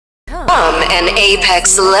An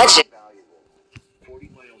Apex legend. 40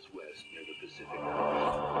 miles west near the Pacific.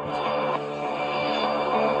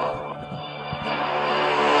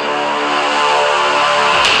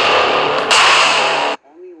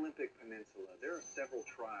 On the Olympic Peninsula, there are several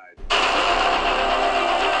tribes.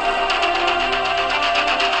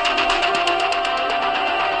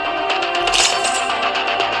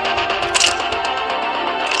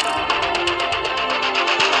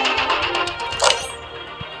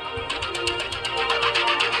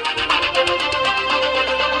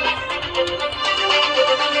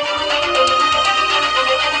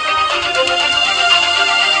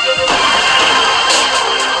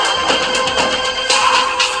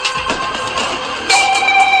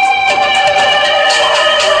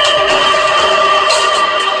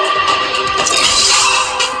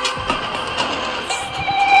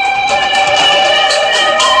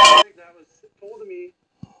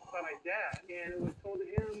 And it was told to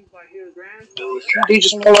him by his grandfather. You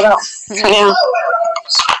just pull it out. Yeah.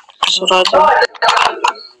 That's what I do.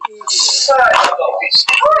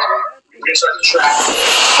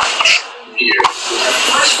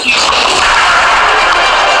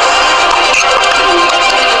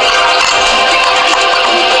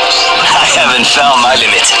 I haven't found my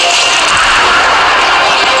limit.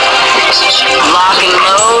 Lock and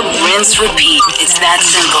load, rinse, repeat. It's that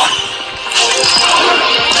simple.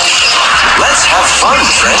 Let's have fun,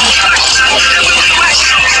 friend.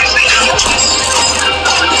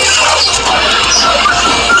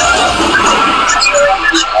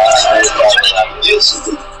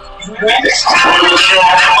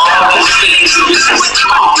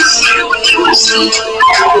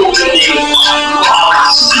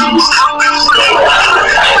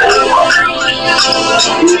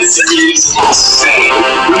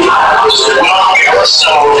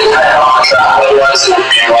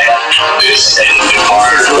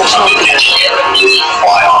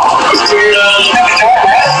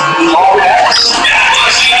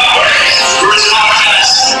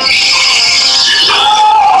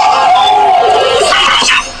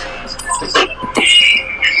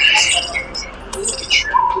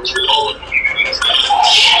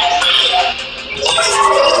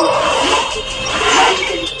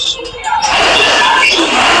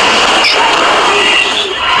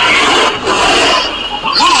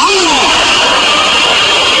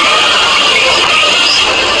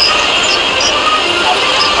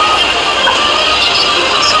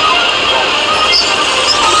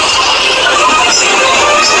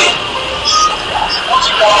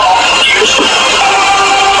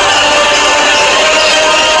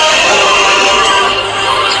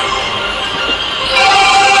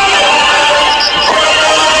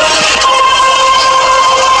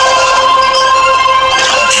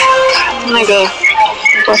 Nigga.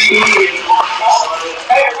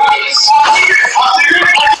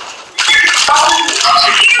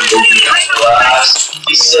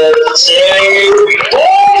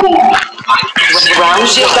 Round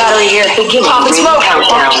shift battery here. Begin popping smoke.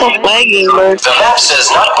 I'm so lagging, bro. The map says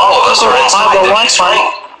not all of us are inside the Wi-Fi.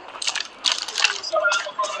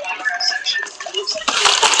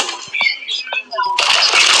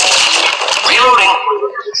 Reloading.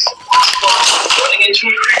 Running into a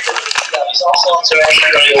creeper. Now he's also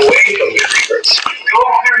actually running away from the creepers. Go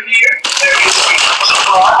over here. There is a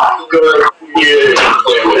spot. Good.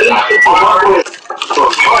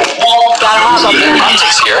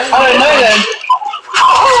 Optics here. I don't know then.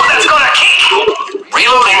 Oh, that's gonna kick.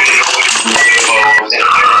 Reloading.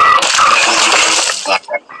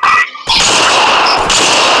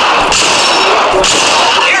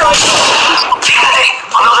 Here I go. Hey,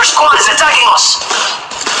 another squad is attacking us.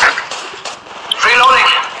 Reloading.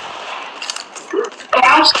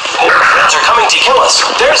 Friends are coming to kill us.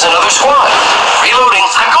 There's another squad. Reloading.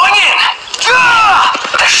 I'm going in. Ah!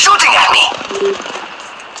 They're shooting at me.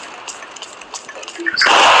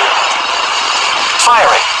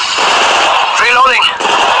 Firing. Reloading.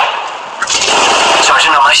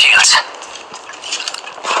 Charging on my shields.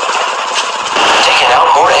 Taking out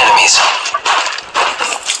more enemies.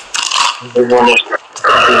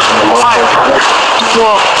 Firing.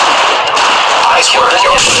 Whoa. I killed an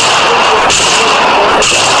enemy.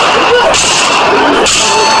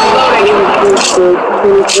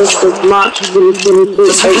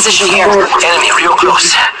 Position here. Enemy real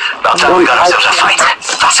close. About time we got ourselves a fight.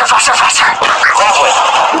 Faster, faster, faster. Grappling.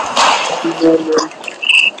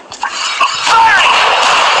 Firing.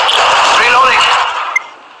 Reloading.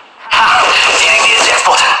 Ha! Hitting the eject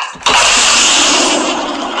button.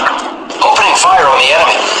 Opening fire on the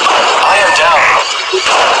enemy. I am down.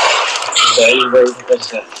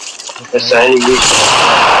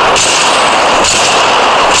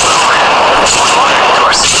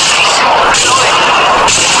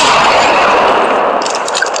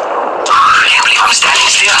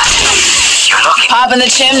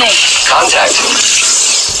 chimney. Contact.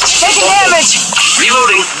 Taking damage.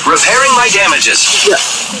 Reloading. Repairing my damages.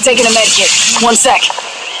 Taking a med kit. 1 sec.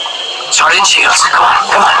 Sergeant Shields, come on,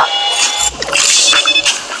 come on.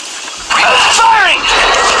 Firing!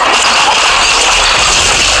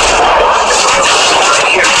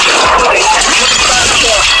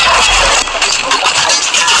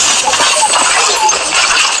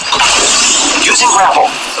 Using grapple.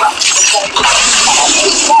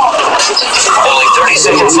 Only 30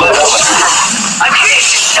 seconds left. I'm hit!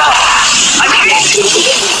 I'm hit!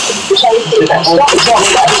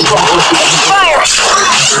 Fire!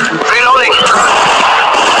 Reloading.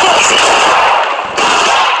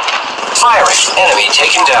 Firing. Enemy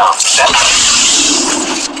taken down. 10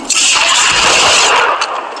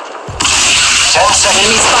 seconds.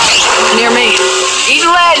 Enemy spotted. Near me. Eat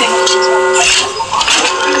lead.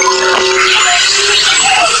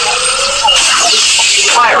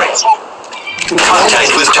 Firing.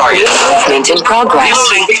 Contact with target. Movement in progress.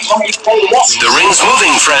 Reloading. The ring's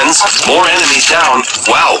moving, friends. More enemies down.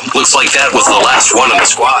 Wow, looks like that was the last one in the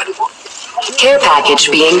squad. Care package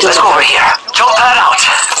being Let's go over here. Jump that out.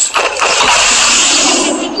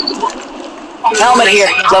 Helmet here.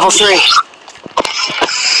 Level 3.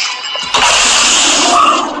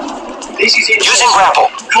 Using grapple.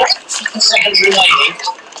 10 seconds remaining.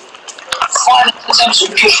 5 attempts of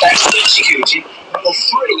pushback to be executed. The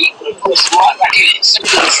 3 will push right back in it.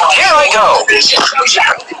 Here I go. 2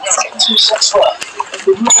 sets work.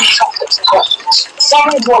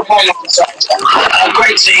 Sorry for playing on the side.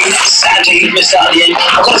 Great team. Sadly, missed out at the end.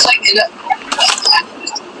 I've got to say that.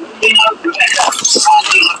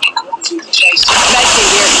 Medkit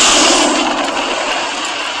here.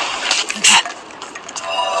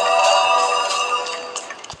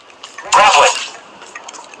 Grappling.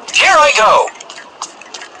 Here I go.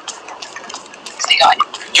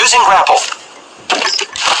 Using grapple.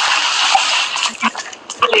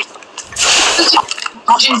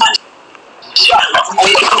 I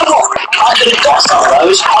could have got some of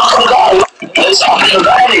those. I could have got those. I could have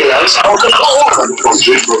got any of those. I could have got all of them.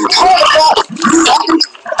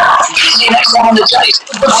 See you next time on the chase.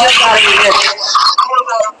 What's your out of here?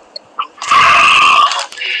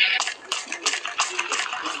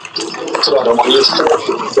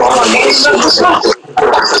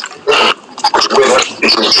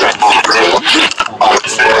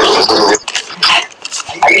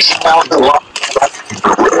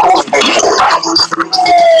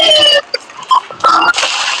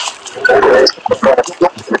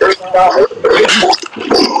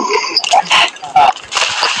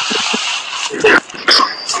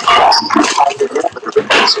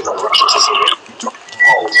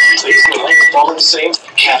 Same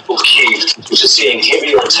capital key, which is seeing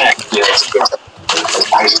heavier attack.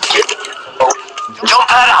 Jump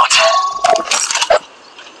that out.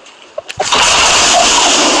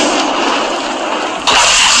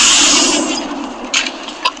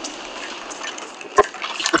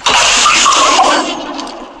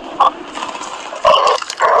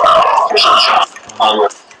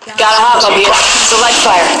 Got a hop up here. Select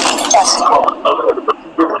fire.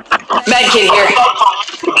 Medkit here.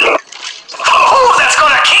 Oh, that's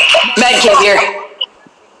gonna kick. Medkit here.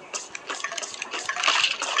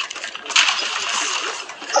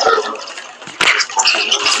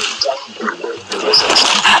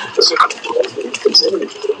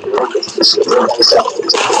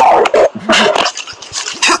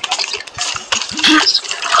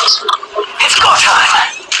 It's go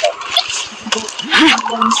time.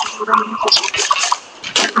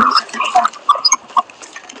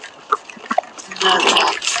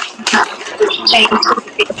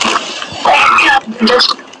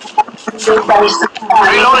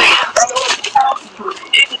 Reloading.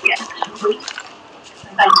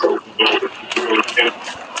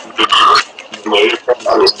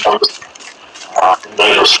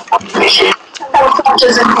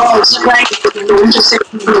 Helicopters and boats flying into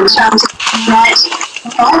sounds right.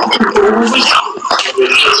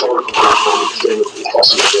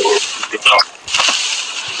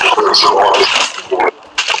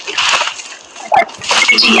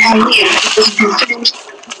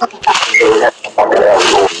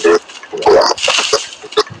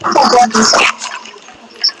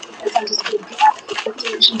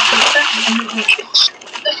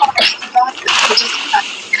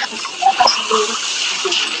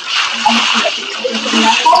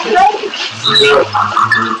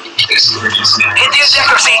 Hit the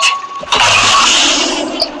ejector seat.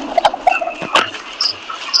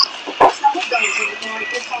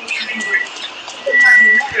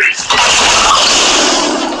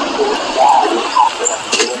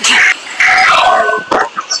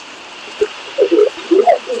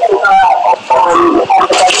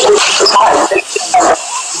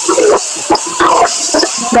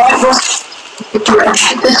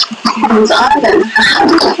 This one's island.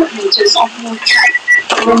 Just off the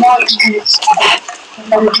remote and it's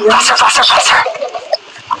Faster, faster, faster!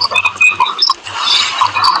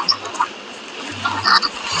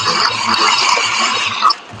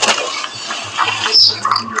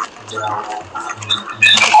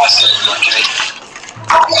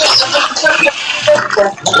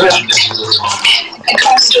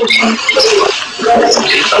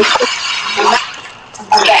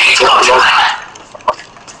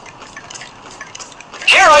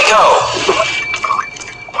 Here I go!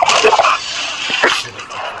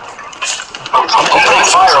 Opening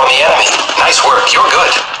fire on the enemy. Nice work, you're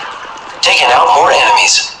good. Taking out more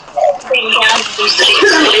enemies.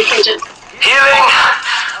 Healing!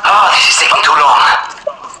 Ah, this is taking too long.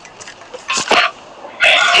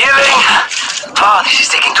 Healing! Ah, this is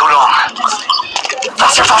taking too long.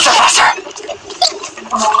 Faster, faster, faster!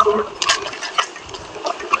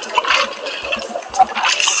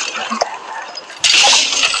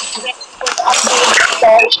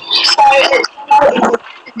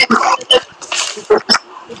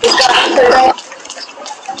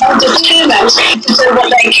 The humans, so what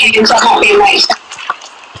they came to help me make.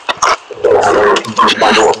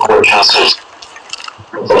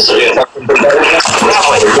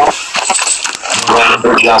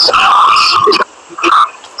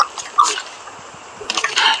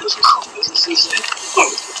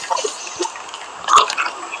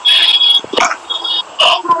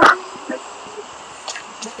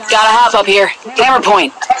 Got a hop up here. Camera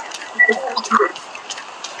point.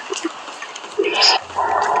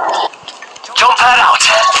 Jump that out!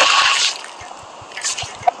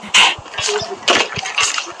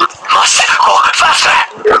 Must go faster!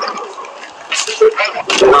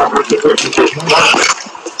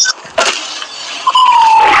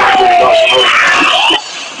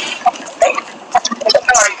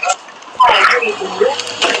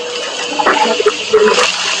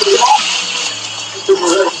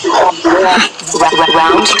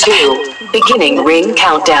 Round 2. Beginning ring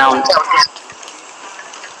countdown.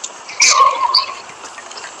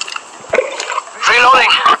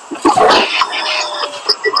 Reloading!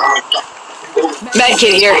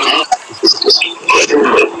 Medkit here.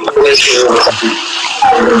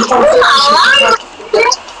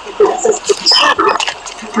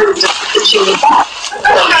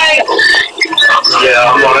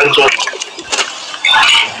 Yeah, I'm not into it.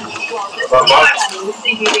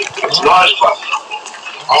 It's nice, but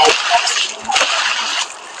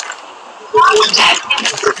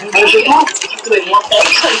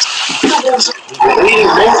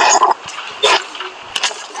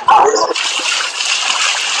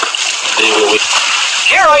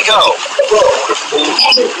Here I go!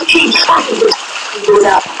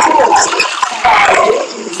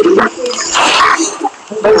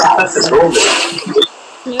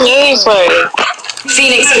 Seriously.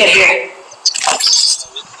 Phoenix, get here.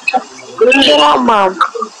 Get out, Mom.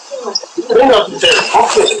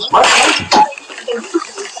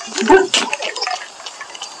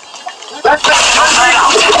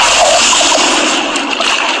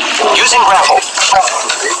 Using grapple.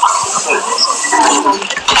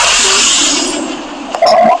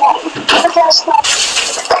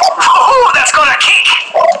 Oh, that's gonna kick!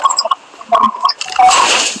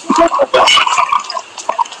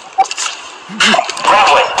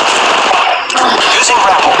 Grappling. Using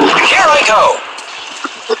grapple. Here I go.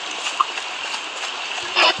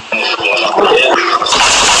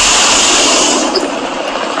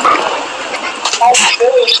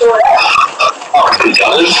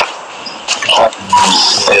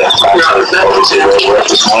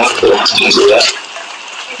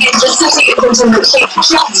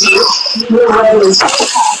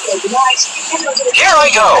 Here I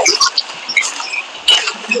go.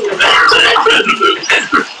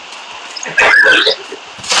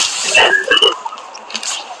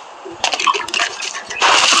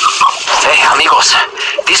 Hey, amigos.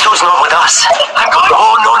 This dude's not with us. I'm going.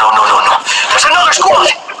 Oh, no, no, no, no, no. There's another squad.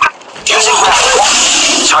 Using grapple.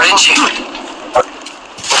 Sergeant Chief.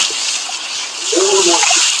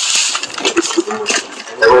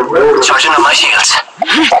 Charging on my shields.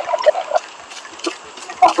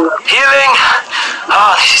 Healing.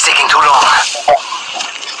 Ah, this is taking too long.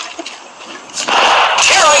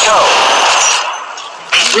 Here I go.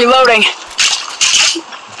 Reloading.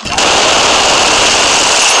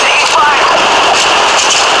 Taking fire.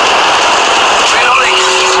 Reloading.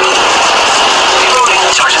 Reloading.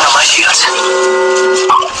 Charging on my shields.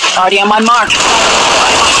 Already on my mark.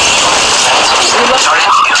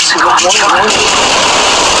 Charging shields. Come on, come on.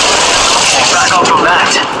 Back up from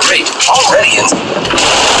that. Great. Already in.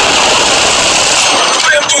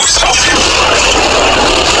 I am doing something.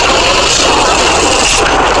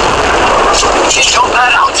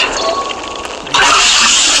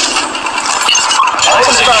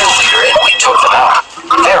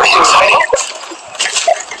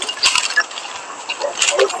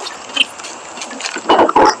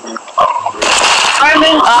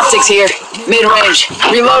 Ballistics here. Mid-range.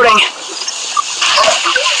 Reloading.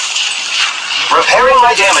 Repairing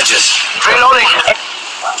my damages. Reloading.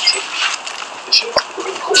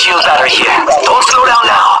 Shield battery here. Don't slow down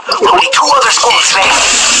now. Only 2 other squads left.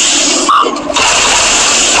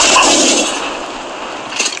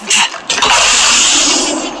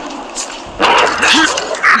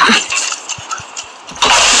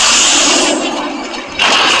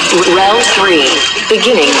 Round 3.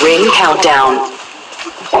 Beginning ring countdown.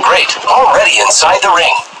 Great. Already inside the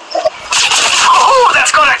ring. Oh,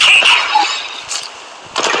 that's gonna kick!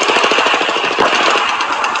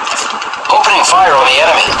 Opening fire on the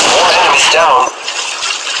enemy. More enemies down.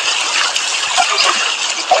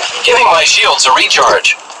 Giving my shields a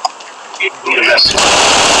recharge.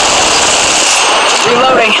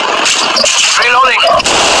 Reloading. Reloading.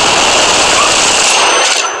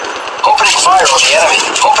 Opening fire on the enemy.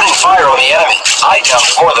 Opening fire on the enemy. I downed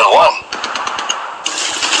more than one.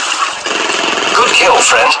 Good kill,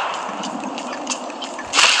 friend.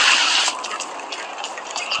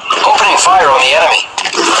 Opening fire on the enemy.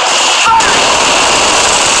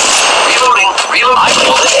 Reloading. Reload. I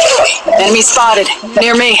killed the enemy. Enemy spotted.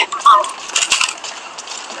 Near me.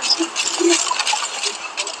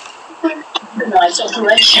 Nice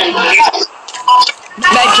operation.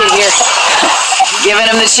 Medkit here. Giving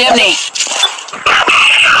him the chimney.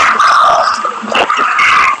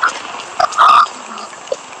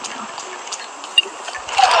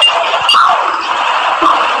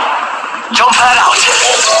 Jump that out.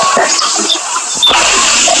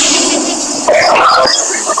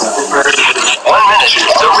 1 minute.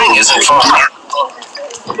 The ring isn't far.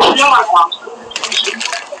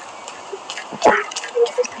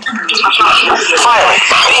 Firing.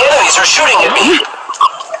 The enemies are shooting at me.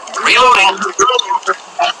 Reloading.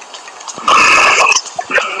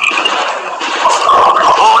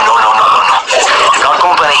 Oh, no. They've got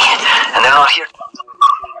company, and they're not here.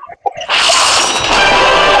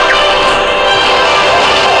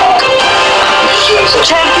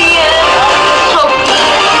 Champion!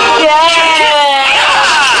 Yeah!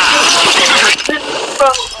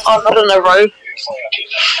 Oh, not in a row.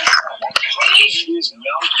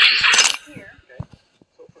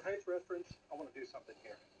 So for height reference, I want to do something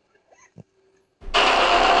here.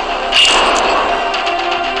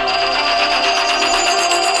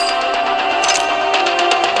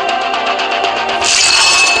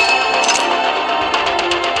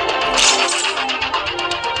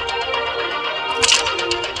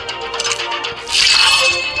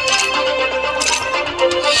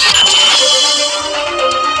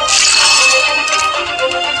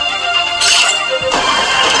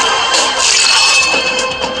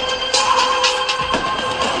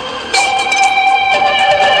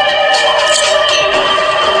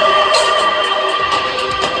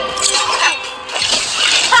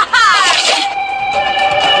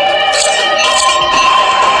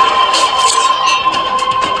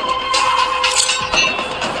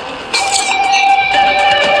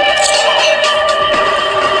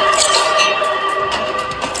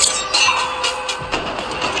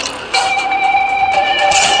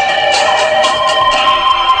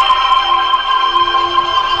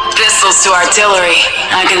 Pistols to artillery.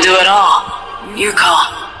 I can do it all. Your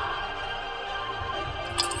call.